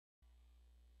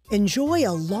Enjoy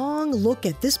a long look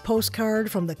at this postcard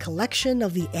from the collection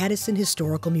of the Addison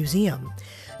Historical Museum.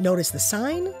 Notice the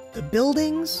sign, the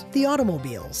buildings, the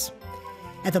automobiles.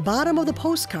 At the bottom of the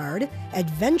postcard,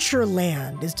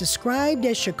 Adventureland is described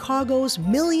as Chicago's $1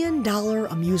 million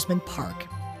amusement park.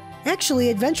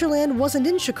 Actually, Adventureland wasn't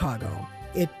in Chicago.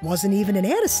 It wasn't even in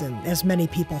Addison, as many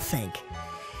people think.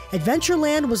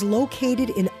 Adventureland was located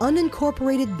in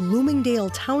unincorporated Bloomingdale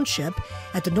Township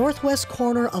at the northwest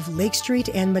corner of Lake Street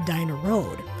and Medina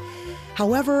Road.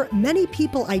 However, many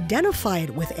people identify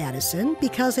it with Addison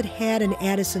because it had an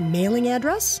Addison mailing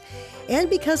address and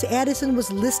because Addison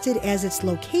was listed as its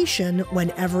location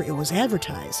whenever it was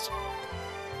advertised.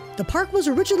 The park was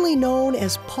originally known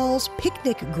as Paul's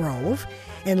Picnic Grove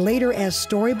and later as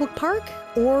Storybook Park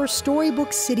or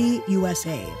Storybook City,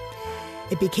 USA.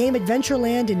 It became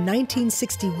Adventureland in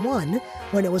 1961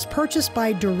 when it was purchased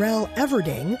by Durrell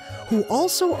Everding, who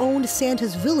also owned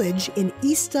Santa's Village in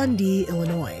East Dundee,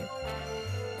 Illinois.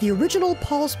 The original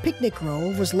Paul's Picnic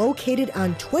Grove was located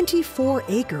on 24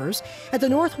 acres at the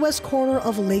northwest corner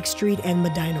of Lake Street and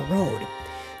Medina Road.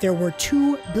 There were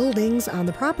 2 buildings on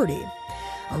the property.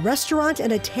 A restaurant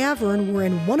and a tavern were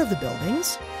in one of the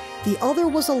buildings. The other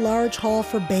was a large hall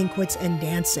for banquets and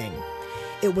dancing.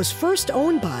 It was first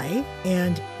owned by,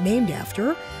 and named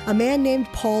after, a man named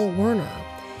Paul Werner.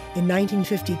 In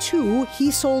 1952, he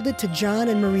sold it to John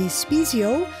and Marie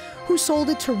Spezio, who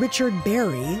sold it to Richard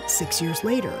Berry 6 years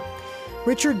later.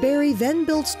 Richard Berry then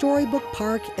built Storybook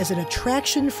Park as an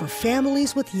attraction for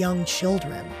families with young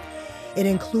children. It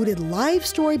included live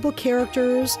storybook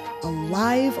characters, a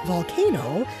live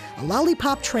volcano, a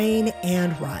lollipop train,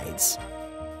 and rides.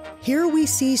 Here we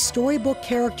see storybook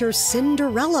character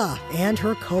Cinderella and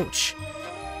her coach.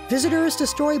 Visitors to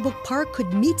Storybook Park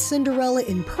could meet Cinderella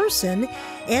in person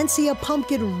and see a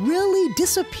pumpkin really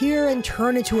disappear and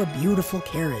turn into a beautiful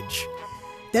carriage.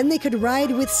 Then they could ride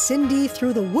with Cindy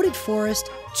through the wooded forest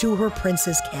to her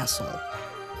prince's castle.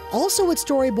 Also at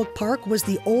Storybook Park was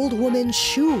the Old Woman's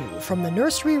Shoe from the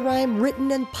nursery rhyme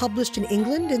written and published in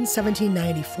England in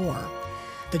 1794.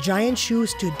 The giant shoe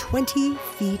stood 20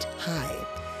 feet high.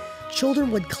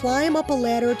 Children would climb up a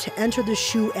ladder to enter the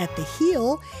shoe at the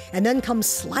heel and then come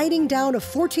sliding down a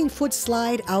 14-foot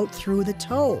slide out through the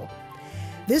toe.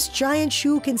 This giant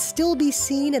shoe can still be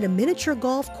seen at a miniature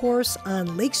golf course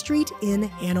on Lake Street in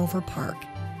Hanover Park.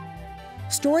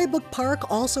 Storybook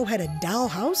Park also had a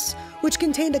dollhouse, which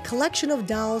contained a collection of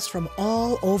dolls from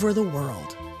all over the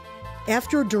world.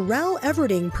 After Durrell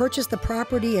Everding purchased the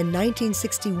property in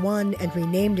 1961 and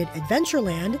renamed it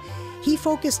Adventureland, he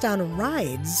focused on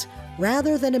rides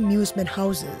rather than amusement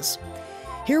houses.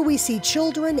 Here we see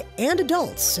children and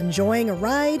adults enjoying a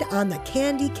ride on the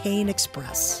Candy Cane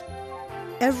Express.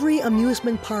 Every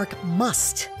amusement park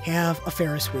must have a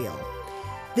Ferris wheel.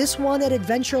 This one at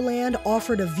Adventureland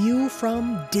offered a view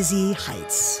from dizzy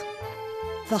heights.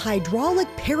 The hydraulic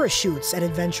parachutes at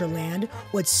Adventureland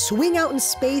would swing out in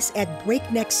space at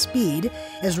breakneck speed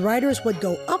as riders would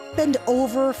go up and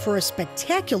over for a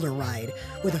spectacular ride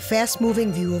with a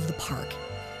fast-moving view of the park.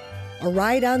 A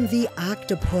ride on the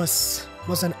Octopus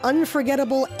was an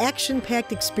unforgettable,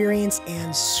 action-packed experience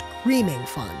and screaming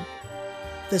fun.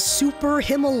 The Super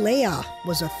Himalaya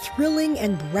was a thrilling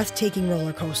and breathtaking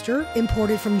roller coaster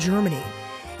imported from Germany.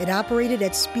 It operated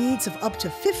at speeds of up to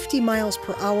 50 miles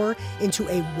per hour into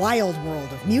a wild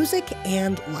world of music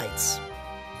and lights.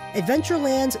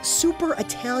 Adventureland's Super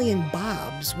Italian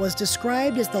Bob's was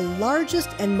described as the largest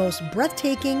and most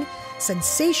breathtaking,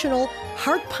 sensational,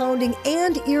 heart-pounding,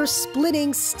 and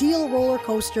ear-splitting steel roller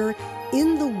coaster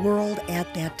in the world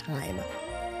at that time.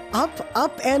 Up,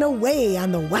 up, and away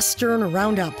on the Western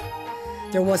Roundup.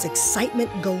 There was excitement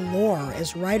galore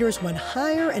as riders went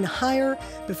higher and higher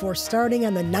before starting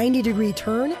on the 90-degree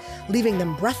turn, leaving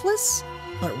them breathless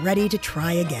but ready to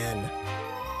try again.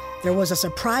 There was a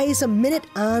surprise a minute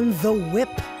on the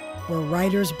Whip, where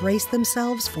riders braced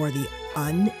themselves for the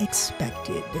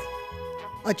unexpected.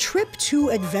 A trip to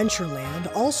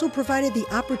Adventureland also provided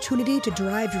the opportunity to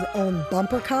drive your own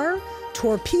bumper car,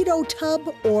 torpedo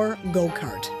tub, or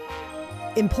go-kart.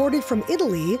 Imported from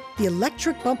Italy, the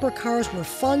electric bumper cars were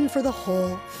fun for the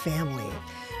whole family.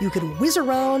 You could whiz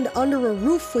around under a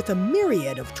roof with a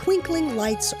myriad of twinkling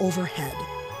lights overhead.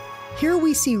 Here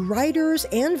we see riders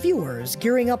and viewers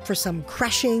gearing up for some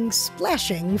crashing,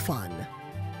 splashing fun.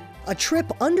 A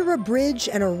trip under a bridge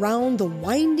and around the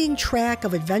winding track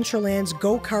of Adventureland's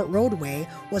go-kart roadway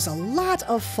was a lot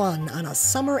of fun on a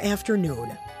summer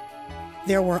afternoon.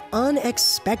 There were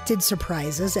unexpected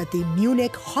surprises at the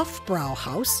Munich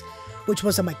Hofbrauhaus, which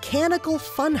was a mechanical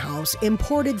funhouse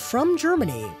imported from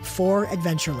Germany for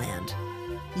Adventureland.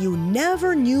 You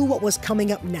never knew what was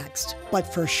coming up next,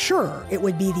 but for sure it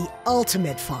would be the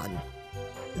ultimate fun.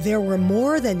 There were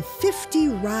more than 50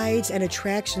 rides and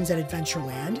attractions at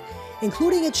Adventureland,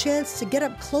 including a chance to get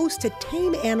up close to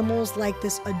tame animals like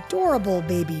this adorable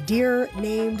baby deer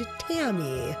named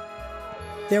Tammy.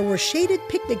 There were shaded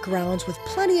picnic grounds with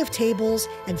plenty of tables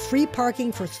and free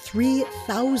parking for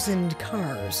 3,000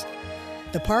 cars.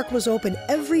 The park was open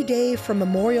every day from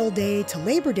Memorial Day to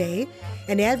Labor Day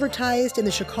and advertised in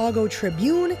the Chicago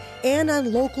Tribune and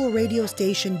on local radio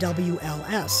station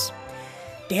WLS.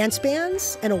 Dance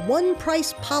bands and a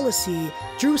one-price policy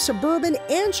drew suburban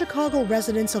and Chicago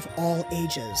residents of all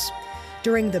ages.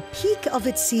 During the peak of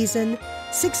its season,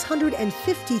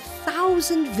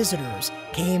 650,000 visitors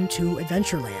came to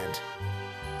Adventureland.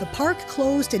 The park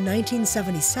closed in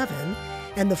 1977,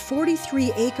 and the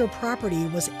 43-acre property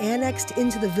was annexed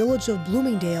into the village of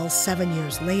Bloomingdale 7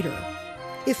 years later.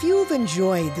 If you've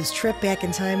enjoyed this trip back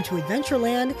in time to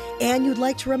Adventureland and you'd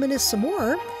like to reminisce some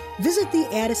more, visit the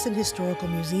Addison Historical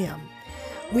Museum.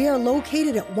 We are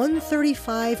located at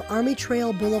 135 Army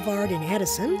Trail Boulevard in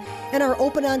Addison and are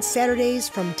open on Saturdays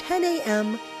from 10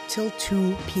 a.m. till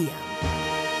 2 p.m.